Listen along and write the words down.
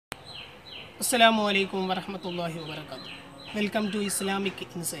അസ്സലാമു അലൈക്കും വറഹ്മത്തുള്ളാഹി വബറകാതുഹു. Welcome to Islamic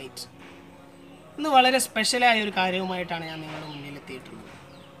insight. ഇന്ന് വളരെ സ്പെഷ്യലായ ഒരു കാര്യവുമായിട്ടാണ് ഞാൻ നിങ്ങളുടെ മുന്നിലെത്തിയിട്ടുള്ളത്.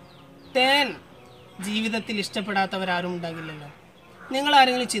 തേൻ ജീവിതത്തിൽ ഇഷ്ടപ്പെടാത്തവരാരും ഉണ്ടാകില്ലല്ലോ. നിങ്ങൾ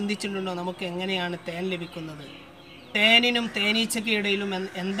ആരെങ്കിലും ചിന്തിച്ചിട്ടുണ്ടോ നമുക്ക് എങ്ങനെയാണ് തേൻ ലഭിക്കുന്നത്, തേനിനും തേനീച്ചയ്ക്ക് ഇടയിലും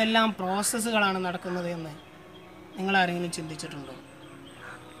എന്തെല്ലാം പ്രോസസ്സുകളാണ് നടക്കുന്നത് എന്ന് നിങ്ങൾ ആരെങ്കിലും ചിന്തിച്ചിട്ടുണ്ടോ?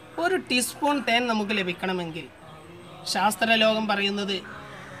 ഒരു ടീസ്പൂൺ തേൻ നമുക്ക് ലഭിക്കണമെങ്കിൽ ശാസ്ത്രലോകം പറയുന്നത്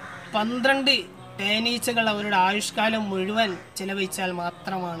 12 തേനീച്ചകൾ അവരുടെ ആയുഷ്കാലം മുഴുവൻ ചിലവഴിച്ചാൽ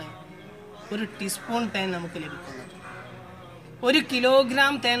മാത്രമാണ് ഒരു ടീസ്പൂൺ തേൻ നമുക്ക് ലഭിക്കുന്നത്. 1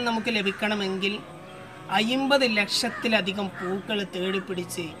 കിലോഗ്രാം തേൻ നമുക്ക് ലഭിക്കണമെങ്കിൽ 50 ലക്ഷത്തിലധികം പൂക്കൾ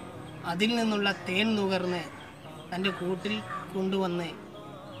തേടിപ്പിടിച്ച് അതിൽ നിന്നുള്ള തേൻ നുകർന്ന് തൻ്റെ കൂട്ടിൽ കൊണ്ടുവന്ന്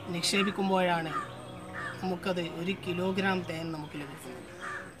നിക്ഷേപിക്കുമ്പോഴാണ് നമുക്കത് 1 കിലോഗ്രാം തേൻ നമുക്ക് ലഭിക്കുന്നത്.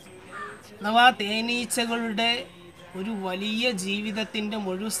 അഥവാ തേനീച്ചകളുടെ ഒരു വലിയ ജീവിതത്തിൻ്റെ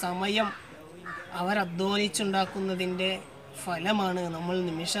മുഴുവൻ സമയം അവർ അധ്വാനിച്ചുണ്ടാക്കുന്നതിൻ്റെ ഫലമാണ് നമ്മൾ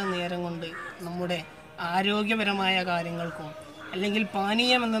നിമിഷ നേരം കൊണ്ട് നമ്മുടെ ആരോഗ്യപരമായ കാര്യങ്ങൾക്കും അല്ലെങ്കിൽ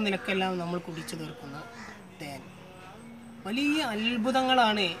പാനീയം എന്ന നിലക്കെല്ലാം നമ്മൾ കുടിച്ചു തീർക്കുന്ന തേൻ. വലിയ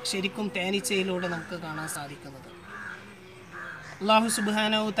അത്ഭുതങ്ങളാണ് ശരിക്കും തേനീച്ചയിലൂടെ നമുക്ക് കാണാൻ സാധിക്കുന്നത്. അല്ലാഹു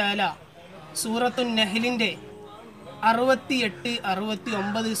സുബ്ഹാനഹു തആല സൂറത്തുൻ നഹ്ലിൻ്റെ 68,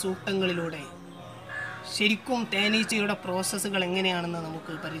 69 സൂക്തങ്ങളിലൂടെ ശരിക്കും തേനീച്ചയുടെ പ്രോസസ്സുകൾ എങ്ങനെയാണെന്ന്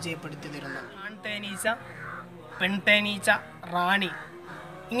നമുക്ക് പരിചയപ്പെടുത്തി തരുന്നു. ആൺ തേനീച്ച, പെൺതേനീച്ച, റാണി,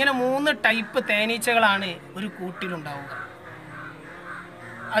 ഇങ്ങനെ 3 ടൈപ്പ് തേനീച്ചകളാണ് ഒരു കൂട്ടിലുണ്ടാവുക.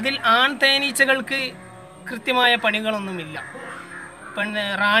 അതിൽ ആൺ തേനീച്ചകൾക്ക് കൃത്യമായ പണികളൊന്നുമില്ല.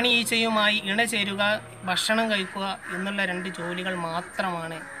 റാണി ഈച്ചയുമായി ഇണചേരുക, ഭക്ഷണം കഴിക്കുക എന്നുള്ള 2 ജോലികൾ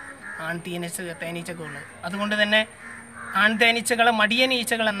മാത്രമാണ് ആൺ തേനീച്ചകളുള്ളത്. അതുകൊണ്ട് തന്നെ ആൺ തേനീച്ചകളെ മടിയൻ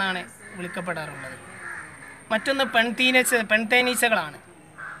ഈച്ചകൾ എന്നാണ് വിളിക്കപ്പെടാറുള്ളത്. മറ്റൊന്ന് പെൺതേനീച്ചകളാണ്,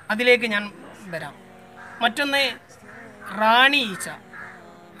 അതിലേക്ക് ഞാൻ വരാം. മറ്റൊന്ന് റാണി ഈച്ച.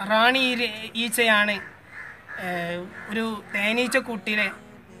 റാണി ഈച്ചയാണ് ഒരു തേനീച്ചക്കൂട്ടിലെ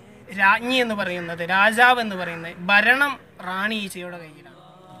രാജ്ഞി എന്ന് പറയുന്നത്, രാജാവ് എന്ന് പറയുന്നത്. ഭരണം റാണി ഈച്ചയുടെ കയ്യിലാണ്.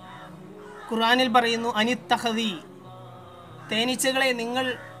 ഖുർആനിൽ പറയുന്നു, അനിത്തഹദി, തേനീച്ചകളെ നിങ്ങൾ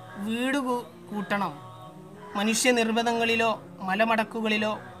വീട് കൂട്ടണം. മനുഷ്യ നിർമ്മിതങ്ങളിലോ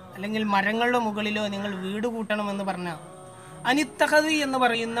മലമടക്കുകളിലോ അല്ലെങ്കിൽ മരങ്ങളുടെ മുകളിലോ നിങ്ങൾ വീട് കൂട്ടണമെന്ന് പറഞ്ഞാൽ അനിത്തഹദി എന്ന്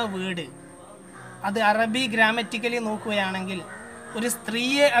പറയുന്ന വീട്, അത് അറബി ഗ്രാമറ്റിക്കലി നോക്കുകയാണെങ്കിൽ ഒരു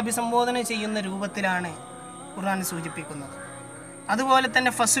സ്ത്രീയെ അഭിസംബോധന ചെയ്യുന്ന രൂപത്തിലാണ് ഖുർആൻ സൂചിപ്പിക്കുന്നത്. അതുപോലെ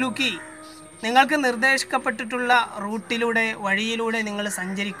തന്നെ ഫസ്ലുക്കി, നിങ്ങൾക്ക് നിർദ്ദേശിക്കപ്പെട്ടിട്ടുള്ള റൂട്ടിലൂടെ, വഴിയിലൂടെ നിങ്ങൾ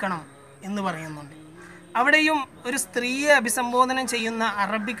സഞ്ചരിക്കണം എന്ന് പറയുന്നുണ്ട്. അവിടെയും ഒരു സ്ത്രീയെ അഭിസംബോധന ചെയ്യുന്ന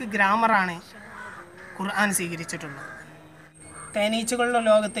അറബിക് ഗ്രാമറാണ് ഖുർആൻ സ്വീകരിച്ചിട്ടുള്ളത്. തേനീച്ചകളുടെ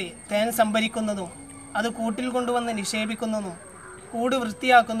ലോകത്ത് തേൻ സംഭരിക്കുന്നതും അത് കൂട്ടിൽ കൊണ്ടുവന്ന് നിക്ഷേപിക്കുന്നതും കൂട്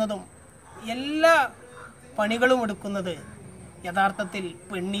വൃത്തിയാക്കുന്നതും എല്ലാ പണികളും എടുക്കുന്നത് യഥാർത്ഥത്തിൽ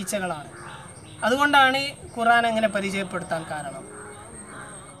പെണ്ണീച്ചകളാണ്. അതുകൊണ്ടാണ് ഖുർആൻ അങ്ങനെ പരിചയപ്പെടുത്താൻ കാരണം.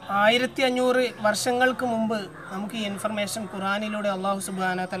 1500 വർഷങ്ങൾക്ക് മുമ്പ് നമുക്ക് ഈ ഇൻഫർമേഷൻ ഖുർആനിലൂടെ അല്ലാഹു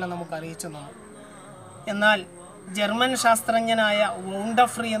സുബ്ഹാനഹു വ തആല നമുക്ക് അറിയിച്ചു തന്നു. എന്നാൽ ജർമ്മൻ ശാസ്ത്രജ്ഞനായ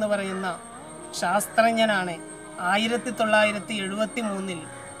വൗണ്ടഫ്രി എന്ന് പറയുന്ന ശാസ്ത്രജ്ഞനാണ് 1973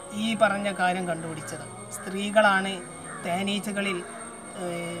 ഈ പറഞ്ഞ കാര്യം കണ്ടുപിടിച്ചത്. സ്ത്രീകളാണ് തേനീച്ചകളിൽ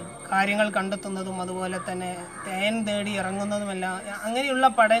കാര്യങ്ങൾ കണ്ടെത്തുന്നതും അതുപോലെ തന്നെ തേൻ തേടി ഇറങ്ങുന്നതുമെല്ലാം. അങ്ങനെയുള്ള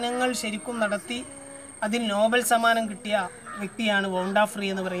പഠനങ്ങൾ ശരിക്കും നടത്തി അതിൽ നോബൽ സമ്മാനം കിട്ടിയ വ്യക്തിയാണ് വൗണ്ടഫ്രി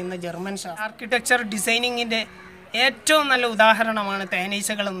എന്ന് പറയുന്ന ജർമ്മൻ ആർക്കിടെക്ചർ ഡിസൈനിങ്ങിൻ്റെ ഏറ്റവും നല്ല ഉദാഹരണമാണ്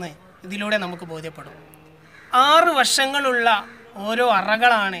തേനീച്ചകളെന്ന് ഇതിലൂടെ നമുക്ക് ബോധ്യപ്പെടും. 6 വശങ്ങളുള്ള ഓരോ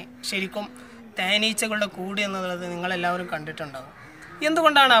അറകളാണ് ശരിക്കും തേനീച്ചകളുടെ കൂട് എന്നുള്ളത് നിങ്ങളെല്ലാവരും കണ്ടിട്ടുണ്ടാകും.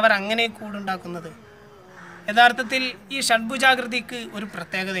 എന്തുകൊണ്ടാണ് അവർ അങ്ങനെ കൂടുണ്ടാക്കുന്നത്? യഥാർത്ഥത്തിൽ ഈ ഷഡ്ഭുജാകൃതിക്ക് ഒരു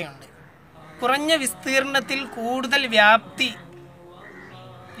പ്രത്യേകതയുണ്ട്. കുറഞ്ഞ വിസ്തീർണത്തിൽ കൂടുതൽ വ്യാപ്തി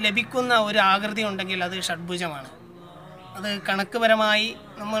ലഭിക്കുന്ന ഒരു ആകൃതി ഉണ്ടെങ്കിൽ അത് ഷഡ്ഭുജമാണ്. അത് കണക്കുപരമായി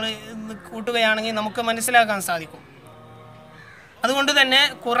നമ്മൾ കൂട്ടുകയാണെങ്കിൽ നമുക്ക് മനസ്സിലാക്കാൻ സാധിക്കും. അതുകൊണ്ട് തന്നെ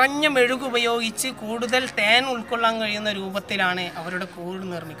കുറഞ്ഞ മെഴുക് ഉപയോഗിച്ച് കൂടുതൽ തേൻ ഉൾക്കൊള്ളാൻ കഴിയുന്ന രൂപത്തിലാണ് അവരുടെ കൂട്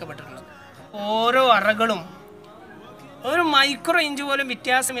നിർമ്മിക്കപ്പെട്ടിട്ടുള്ളത്. ഓരോ അറകളും ഒരു മൈക്രോ ഇഞ്ച് പോലും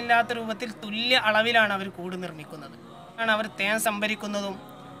വ്യത്യാസമില്ലാത്ത രൂപത്തിൽ തുല്യ അളവിലാണ് അവർ കൂട് നിർമ്മിക്കുന്നത്. അവർ തേൻ സംഭരിക്കുന്നതും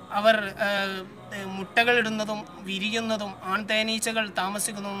അവർ മുട്ടകൾ ഇടുന്നതും വിരിയുന്നതും ആൺ തേനീച്ചകൾ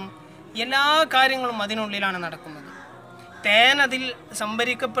താമസിക്കുന്നതും എല്ലാ കാര്യങ്ങളും അതിനുള്ളിലാണ് നടക്കുന്നത്. തേൻ അതിൽ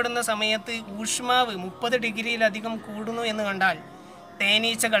സംഭരിക്കപ്പെടുന്ന സമയത്ത് ഊഷ്മാവ് 30 ഡിഗ്രിയിലധികം കൂടുന്നു എന്ന് കണ്ടാൽ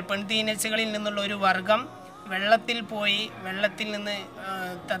തേനീച്ചകൾ, പെൺതേനീച്ചകളിൽ നിന്നുള്ള ഒരു വർഗം വെള്ളത്തിൽ പോയി വെള്ളത്തിൽ നിന്ന്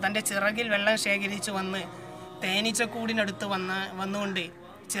തൻ്റെ ചിറകിൽ വെള്ളം ശേഖരിച്ച് വന്ന് തേനീച്ചക്കൂടിനടുത്ത് വന്നുകൊണ്ട്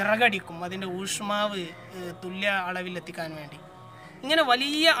ചിറകടിക്കും, അതിൻ്റെ ഊഷ്മാവ് തുല്യ അളവിലെത്തിക്കാൻ വേണ്ടി. ഇങ്ങനെ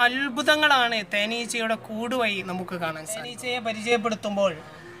വലിയ അത്ഭുതങ്ങളാണ് തേനീച്ചയുടെ കൂട് വഴി നമുക്ക് കാണാൻ സാധിക്കും. തേനീച്ചയെ പരിചയപ്പെടുത്തുമ്പോൾ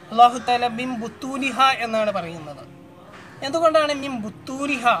അല്ലാഹു തആല മിൻ ബുത്തൂനിഹ എന്നാണ് പറയുന്നത്. എന്തുകൊണ്ടാണ് മിൻ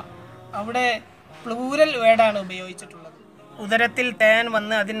ബുത്തൂനിഹ? അവിടെ പ്ലൂരൽ വേർഡാണ് ഉപയോഗിച്ചിട്ടുള്ളത്. ഉദരത്തിൽ തേൻ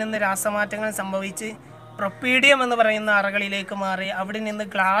വന്ന് അതിൽ നിന്ന് രാസമാറ്റങ്ങൾ സംഭവിച്ച് പ്രൊപ്പീഡിയം എന്ന് പറയുന്ന അറകളിലേക്ക് മാറി, അവിടെ നിന്ന്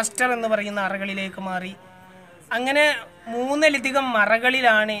ഗ്ലാസ്റ്റർ എന്ന് പറയുന്ന അറകളിലേക്ക് മാറി, അങ്ങനെ 3ലധികം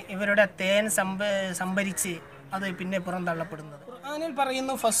അറകളിലാണ് ഇവരുടെ തേൻ സംഭരിച്ച് അത് പിന്നെ പുറന്തള്ളപ്പെടുന്നത്. ഖുർആനിൽ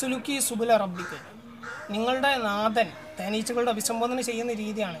പറയുന്നു ഫസ്ലുക്കി സുബുല റബ്ബിക്ക്, നിങ്ങളുടെ നാഥൻ, തേനീച്ചകളുടെ അഭിസംബോധന ചെയ്യുന്ന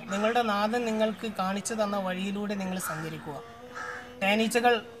രീതിയാണ്, നിങ്ങളുടെ നാഥൻ നിങ്ങൾക്ക് കാണിച്ചു തന്ന വഴിയിലൂടെ നിങ്ങൾ സഞ്ചരിക്കുക.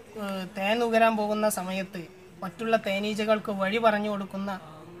 തേനീച്ചകൾ തേൻ നുകരാൻ പോകുന്ന സമയത്ത് മറ്റുള്ള തേനീച്ചകൾക്ക് വഴി പറഞ്ഞു കൊടുക്കുന്ന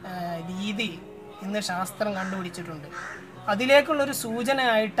രീതി ഇന്ന് ശാസ്ത്രം കണ്ടുപിടിച്ചിട്ടുണ്ട്. അതിലേക്കുള്ളൊരു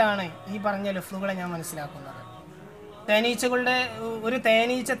സൂചനയായിട്ടാണ് ഈ പറഞ്ഞ ലഫ്ലുകളെ ഞാൻ മനസ്സിലാക്കുന്നത്. ഒരു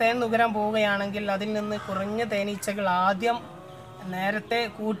തേനീച്ച തേൻ നുകരാൻ പോവുകയാണെങ്കിൽ അതിൽ നിന്ന് കുറഞ്ഞ തേനീച്ചകൾ ആദ്യം നേരത്തെ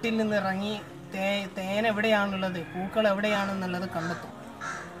കൂട്ടിൽ നിന്ന് ഇറങ്ങി തേൻ എവിടെയാണുള്ളത്, പൂക്കൾ എവിടെയാണെന്നുള്ളത് കണ്ടെത്തും.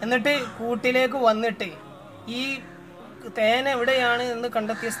 എന്നിട്ട് കൂട്ടിലേക്ക് വന്നിട്ട് ഈ തേൻ എവിടെയാണ് എന്ന്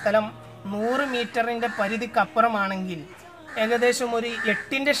കണ്ടെത്തിയ സ്ഥലം 100 മീറ്ററിൻ്റെ പരിധിക്കപ്പുറമാണെങ്കിൽ ഏകദേശം ഒരു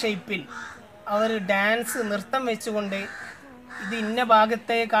 8ൻ്റെ ഷേപ്പിൽ അവർ നൃത്തം വെച്ചുകൊണ്ട് ഇത് ഇന്ന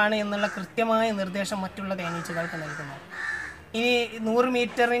ഭാഗത്തേക്കാണ് എന്നുള്ള കൃത്യമായ നിർദ്ദേശം മറ്റുള്ള തേനീച്ചകൾക്ക് നൽകുന്നു. ഇനി 100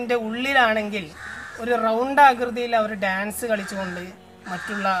 മീറ്ററിൻ്റെ ഉള്ളിലാണെങ്കിൽ ഒരു റൗണ്ട് ആകൃതിയിൽ അവർ ഡാൻസ് കളിച്ചുകൊണ്ട്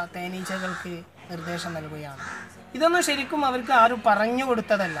മറ്റുള്ള തേനീച്ചകൾക്ക് നിർദ്ദേശം നൽകുകയാണ്. ഇതൊന്നും ശരിക്കും അവർക്ക് ആരും പറഞ്ഞു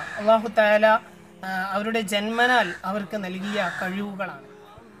കൊടുത്തതല്ല, അല്ലാഹു തആല അവരുടെ ജന്മനാൽ അവർക്ക് നൽകിയ കഴിവുകളാണ്.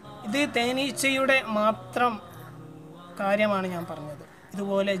 ഇത് തേനീച്ചയുടെ മാത്രം കാര്യമാണ് ഞാൻ പറഞ്ഞത്.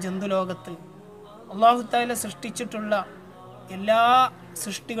 ഇതുപോലെ ജന്തുലോകത്ത് അല്ലാഹു തആല സൃഷ്ടിച്ചിട്ടുള്ള എല്ലാ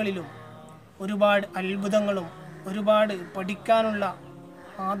സൃഷ്ടികളിലും ഒരുപാട് അത്ഭുതങ്ങളും ഒരുപാട് പഠിക്കാനുള്ള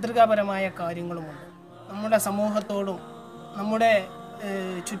മാതൃകാപരമായ കാര്യങ്ങളുമുണ്ട്. നമ്മുടെ സമൂഹത്തോടും നമ്മുടെ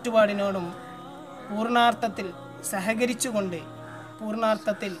ചുറ്റുപാടിനോടും പൂർണ്ണാർത്ഥത്തിൽ സഹകരിച്ചുകൊണ്ട്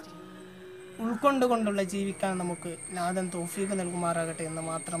പൂർണ്ണാർത്ഥത്തിൽ ഉൾക്കൊണ്ടുകൊണ്ടുള്ള ജീവിക്കാൻ നമുക്ക് നാഥൻ തൗഫീഖ് നൽകുമാറാകട്ടെ എന്ന്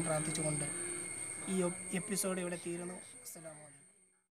മാത്രം പ്രാർത്ഥിച്ചുകൊണ്ട് ഈ എപ്പിസോഡ് ഇവിടെ തീരുന്നു. അസ്സലാമു അലൈക്കും.